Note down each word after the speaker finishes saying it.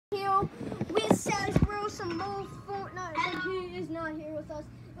some more Fortnite, but he is not here with us.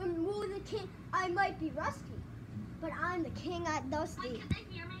 And we're the king. I might be rusty, but I'm the king at Dusty. Wait, can they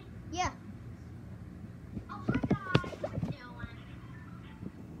hear me? Yeah. Oh, hi guys. What you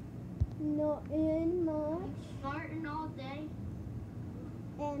doing? Not in much. Farting all day.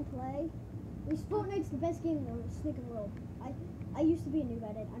 And play. This Fortnite's the best game in the sneaking world. I used to be a noob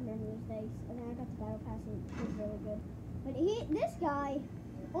at it. I remember those days. And then I got the battle pass and it was really good. But this guy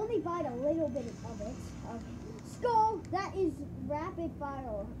only bought a little bit of it. Skull, that is rapid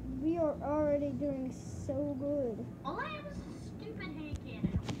fire. We are already doing so good. All I have is a stupid hand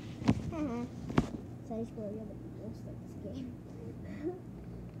cannon. Sorry, Squirrel, you're the worst at this game.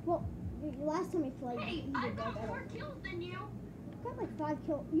 Well, last time we played, Hey, you I did got better. more kills than you. Got like 5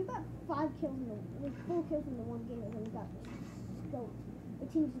 kills. You got 5 kills in the 4 kills in the one game, and then you got scoped. The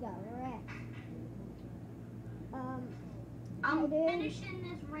team's got wrecked. I'm finishing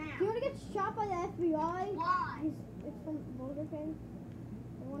this round. Do you want to get shot by the FBI? Why? It's from Boulder King.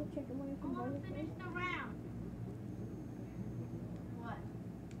 I want to check the money I from want Boulder to finish King. the round. What?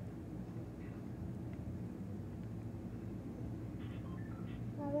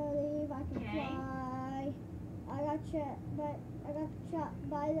 I believe I can Okay. fly. I got shot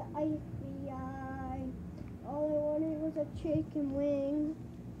by the FBI. All I wanted was a chicken wing.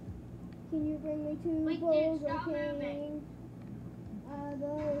 Can you bring me to Wait, dude, Boulder stop moving. King? I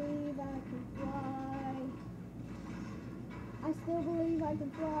believe I can fly. I still believe I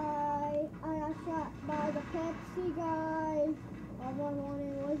can fly. I got shot by the Pepsi guy. All I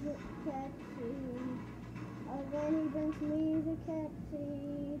wanted was a Pepsi. Then he brings me the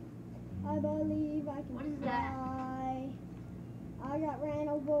Pepsi. I believe I can What is fly. I got ran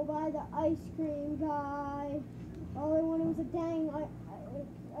over by the ice cream guy. All I wanted was a dang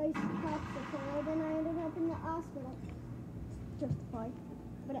ice popsicle. Then I ended up in the hospital. Justified.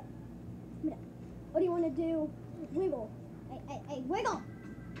 But what do you want to do? Wiggle. Hey, wiggle!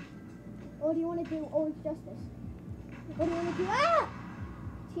 What do you want to do? Oh, it's justice. What do you want to do? Ah!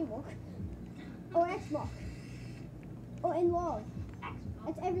 Teamwork. Or Xbox. Or in love.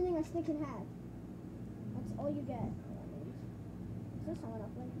 That's everything a stick can have. That's all you get. Is there someone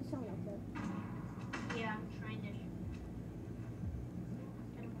up there? There's someone up there. Yeah, I'm trying to.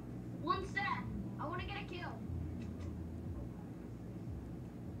 One set. I want to get a kill.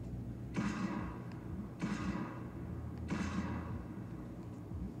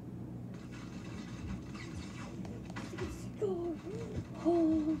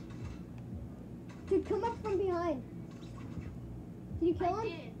 Oh. Dude, come up from behind. Did you kill him?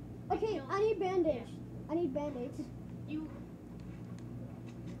 Did. Okay, I need bandage. I need band-aids. You.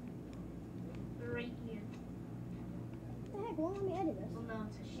 Right here. What the heck? Won't let me edit this. Well, no,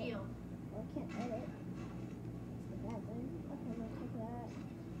 it's a shield. Oh, I can't edit. That's the bad thing. Okay, I'm gonna take that.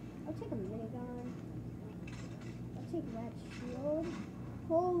 I'll take a minigun. I'll take that shield.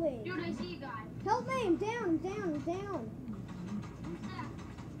 Holy. Dude, I see you guys. Help me! I'm down, I'm down, I'm down.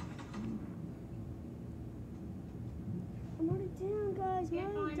 I'm already down, guys.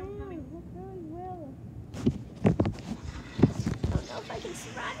 I'm already down. Look really well. I don't know if I can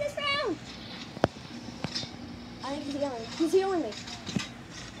survive this round. I think he's healing. He's healing me.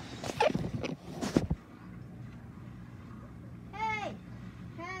 Hey!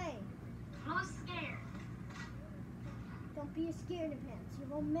 Hey! I was scared. Don't be a scaredy pants.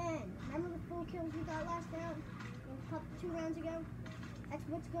 You're all men. Remember the 4 kills we got last round? A couple 2 rounds ago? That's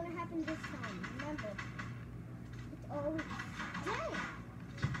what's going to happen this time. Remember. It's always... Dang!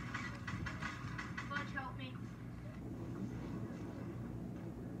 Fudge, help me.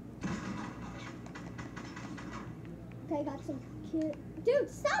 Okay, got some kid. Dude,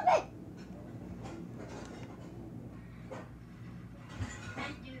 stop it!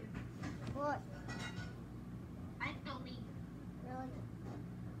 Hey, dude. What? I still need. Really?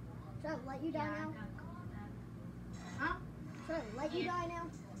 Should I let you die I now? gotta go with that. Huh? Should I let you die now?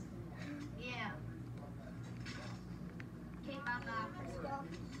 Yeah. Okay, bye-bye. Let's go.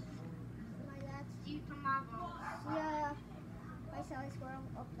 Like that. See you tomorrow. Yeah. Bye, Sally Squirrel.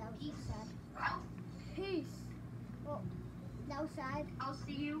 Oh, that was Peace. sad. I'll, Peace. Well, that was sad. I'll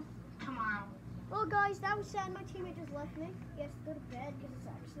see you tomorrow. Well, guys, that was sad. My teammate just left me. He has to go to bed because it's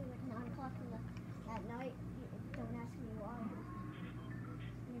actually like 9 o'clock at night. Don't ask me why.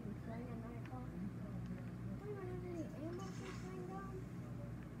 Maybe playing at 9 o'clock. I don't even have any ammo for this thing down.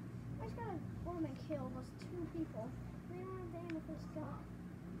 I just got a 4-man kill plus 2 people. I don't have the ammo for this gun.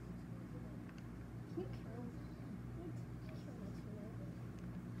 Can you kill him? I need to kill my teammate.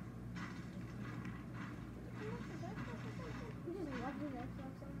 He just left his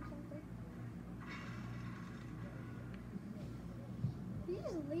Xbox on or something. Did he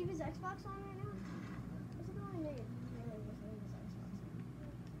just leave his Xbox on right now? There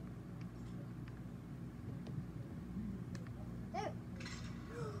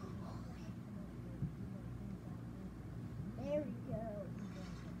we go.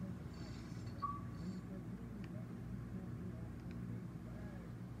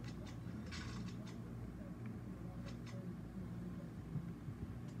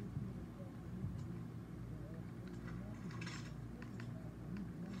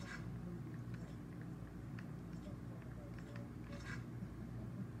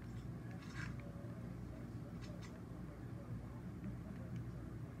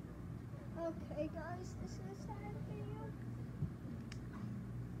 Okay, guys, this is a sad video.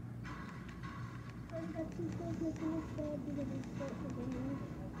 I got two kills making this bad because it's short for gaming.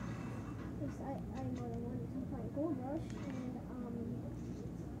 Because I more than wanted to find Gold Rush and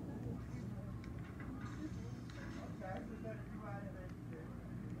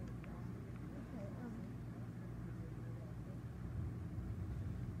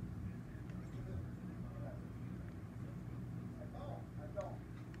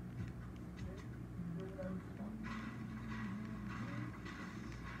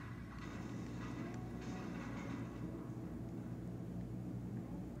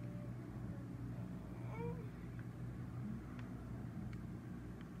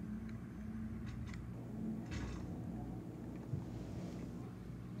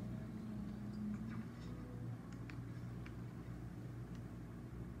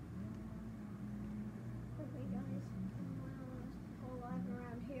okay, guys, go live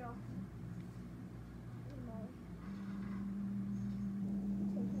around here.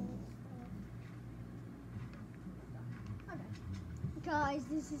 Guys,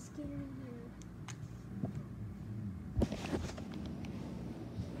 this is getting weird.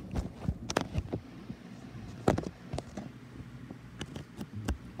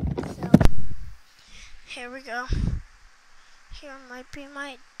 So, here we go. Here might be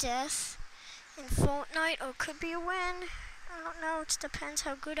my death in Fortnite, or could be a win. I don't know. It depends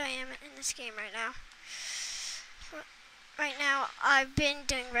how good I am in this game right now. Right now, I've been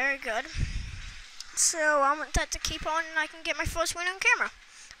doing very good. So I want that to keep on and I can get my first win on camera.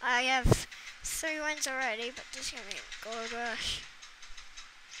 I have 3 wins already, but this is going to be a Gold Rush.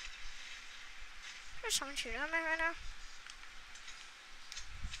 There's someone shooting at me right now.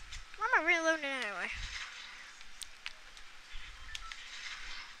 Why am I reloading anyway?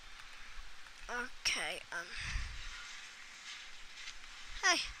 Okay,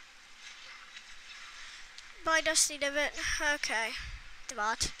 hey. Bye, Dusty Divot. Okay.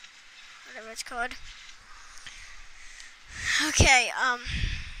 Divot. Whatever it's called. Okay,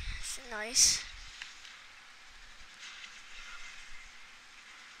 it's nice.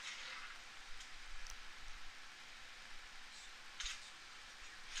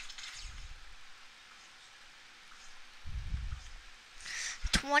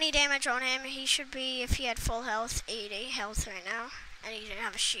 $20 damage on him. He should be, if he had full health, 80 health right now. And he didn't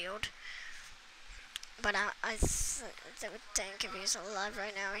have a shield. But I would think if he was alive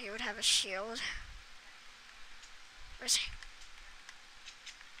right now, he would have a shield. Where's he?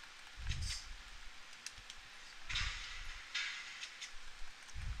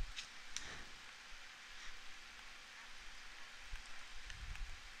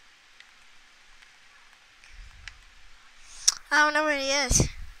 I don't know where he is.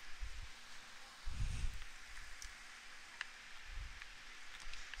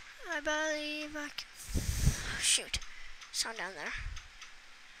 I believe I can. Shoot. Some down there.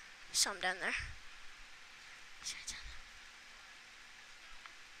 Some down there.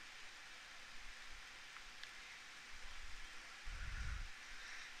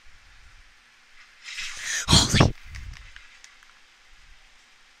 Holy.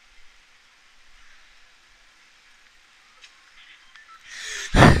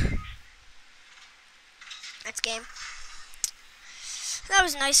 Next game. That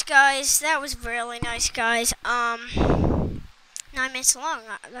was nice, guys. That was really nice, guys. 9 minutes long.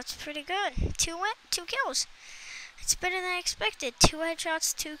 That's pretty good. 2 kills. It's better than I expected. 2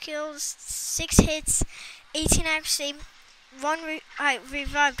 headshots, 2 kills, 6 hits, 18 accuracy. I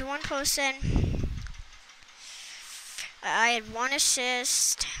revived 1 person. I had 1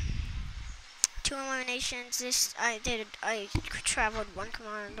 assist, 2 eliminations. I traveled 1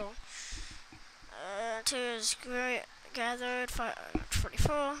 commando. 2 is great. Gathered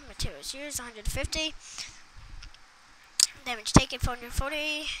 44, materials used 150, damage taken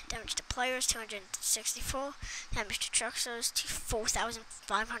 440, damage to players 264, damage to trucks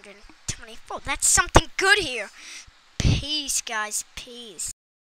 4,524. That's something good here. Peace, guys. Peace.